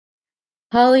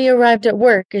Holly arrived at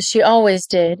work as she always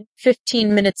did,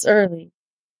 15 minutes early.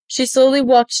 She slowly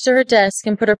walked to her desk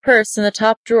and put her purse in the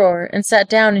top drawer and sat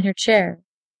down in her chair.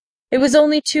 It was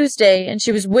only Tuesday, and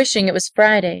she was wishing it was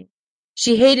Friday.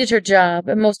 She hated her job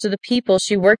and most of the people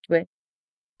she worked with.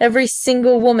 Every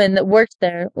single woman that worked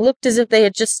there looked as if they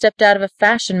had just stepped out of a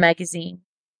fashion magazine,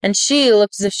 and she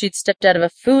looked as if she'd stepped out of a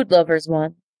Food Lover's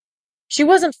one. She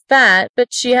wasn't fat, but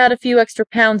she had a few extra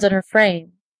pounds on her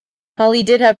frame. Holly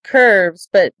did have curves,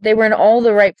 but they were in all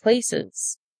the right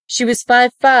places. She was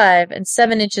 5'5" and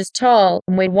 7 inches tall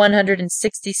and weighed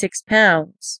 166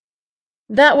 pounds.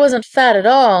 That wasn't fat at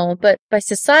all, but by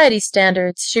society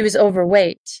standards, she was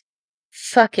overweight.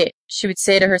 Fuck it, she would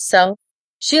say to herself.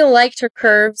 She liked her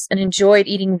curves and enjoyed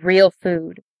eating real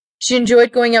food. She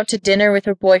enjoyed going out to dinner with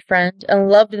her boyfriend and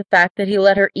loved the fact that he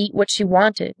let her eat what she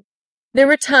wanted. There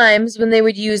were times when they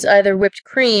would use either whipped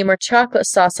cream or chocolate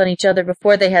sauce on each other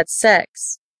before they had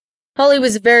sex. Holly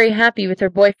was very happy with her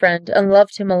boyfriend and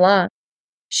loved him a lot.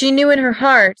 She knew in her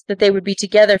heart that they would be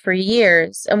together for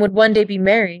years and would one day be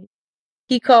married.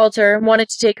 He called her and wanted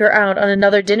to take her out on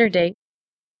another dinner date.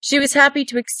 She was happy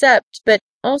to accept, but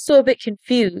also a bit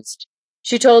confused.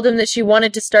 She told him that she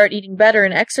wanted to start eating better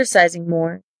and exercising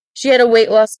more. She had a weight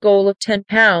loss goal of 10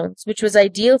 pounds, which was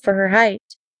ideal for her height.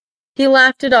 He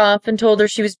laughed it off and told her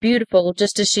she was beautiful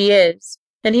just as she is,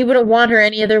 and he wouldn't want her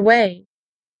any other way.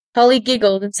 Holly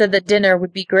giggled and said that dinner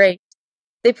would be great.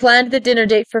 They planned the dinner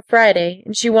date for Friday,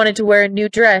 and she wanted to wear a new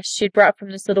dress she'd brought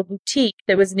from this little boutique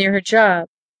that was near her job.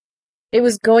 It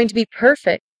was going to be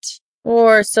perfect,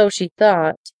 or so she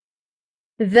thought.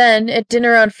 Then, at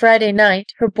dinner on Friday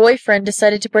night, her boyfriend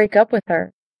decided to break up with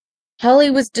her. Holly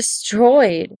was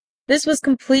destroyed. This was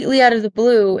completely out of the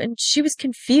blue, and she was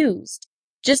confused.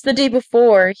 Just the day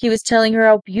before, he was telling her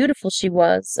how beautiful she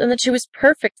was, and that she was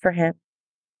perfect for him.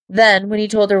 Then, when he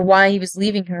told her why he was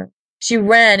leaving her, she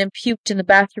ran and puked in the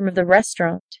bathroom of the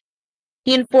restaurant.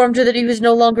 He informed her that he was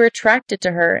no longer attracted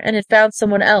to her and had found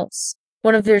someone else,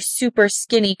 one of their super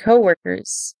skinny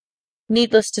coworkers.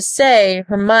 Needless to say,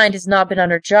 her mind has not been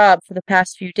on her job for the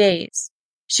past few days.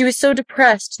 She was so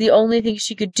depressed, the only thing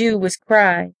she could do was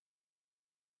cry.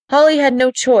 Holly had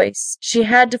no choice. She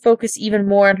had to focus even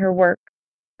more on her work.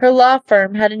 Her law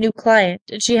firm had a new client,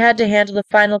 and she had to handle the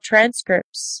final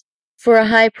transcripts for a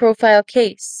high-profile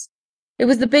case. It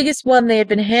was the biggest one they had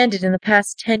been handed in the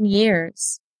past 10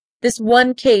 years. This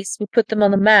one case would put them on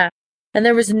the map, and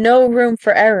there was no room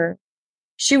for error.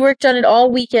 She worked on it all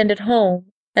weekend at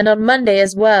home, and on Monday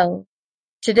as well.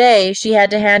 Today, she had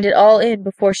to hand it all in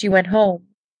before she went home.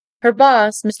 Her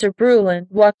boss, Mr. Brulin,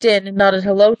 walked in and nodded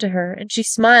hello to her, and she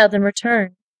smiled in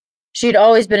return. She had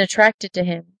always been attracted to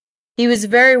him. He was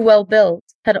very well built,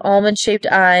 had almond-shaped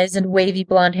eyes and wavy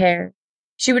blonde hair.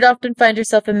 She would often find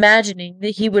herself imagining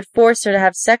that he would force her to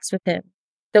have sex with him,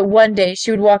 that one day she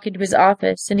would walk into his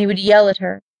office and he would yell at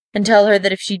her and tell her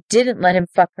that if she didn't let him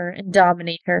fuck her and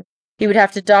dominate her, he would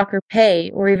have to dock her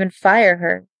pay or even fire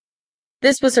her.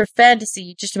 This was her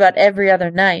fantasy just about every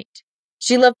other night.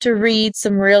 She loved to read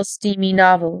some real steamy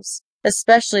novels,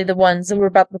 especially the ones that were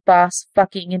about the boss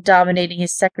fucking and dominating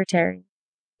his secretary.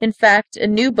 In fact, a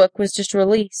new book was just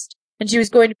released, and she was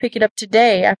going to pick it up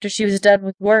today after she was done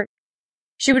with work.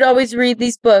 She would always read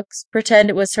these books, pretend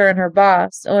it was her and her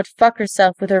boss, and would fuck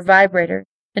herself with her vibrator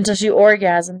until she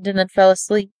orgasmed and then fell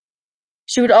asleep.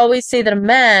 She would always say that a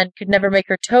man could never make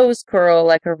her toes curl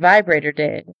like her vibrator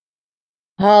did.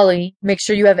 Holly, make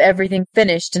sure you have everything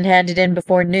finished and handed in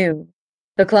before noon.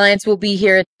 The clients will be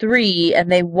here at 3,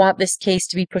 and they want this case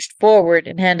to be pushed forward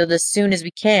and handled as soon as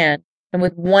we can, and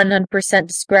with 100%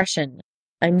 discretion.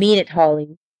 I mean it,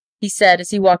 Holly, he said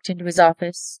as he walked into his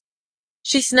office.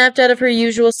 She snapped out of her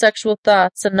usual sexual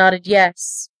thoughts and nodded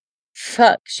yes.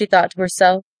 Fuck, she thought to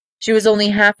herself. She was only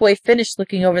halfway finished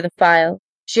looking over the file.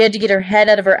 She had to get her head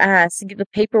out of her ass and get the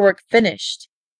paperwork finished.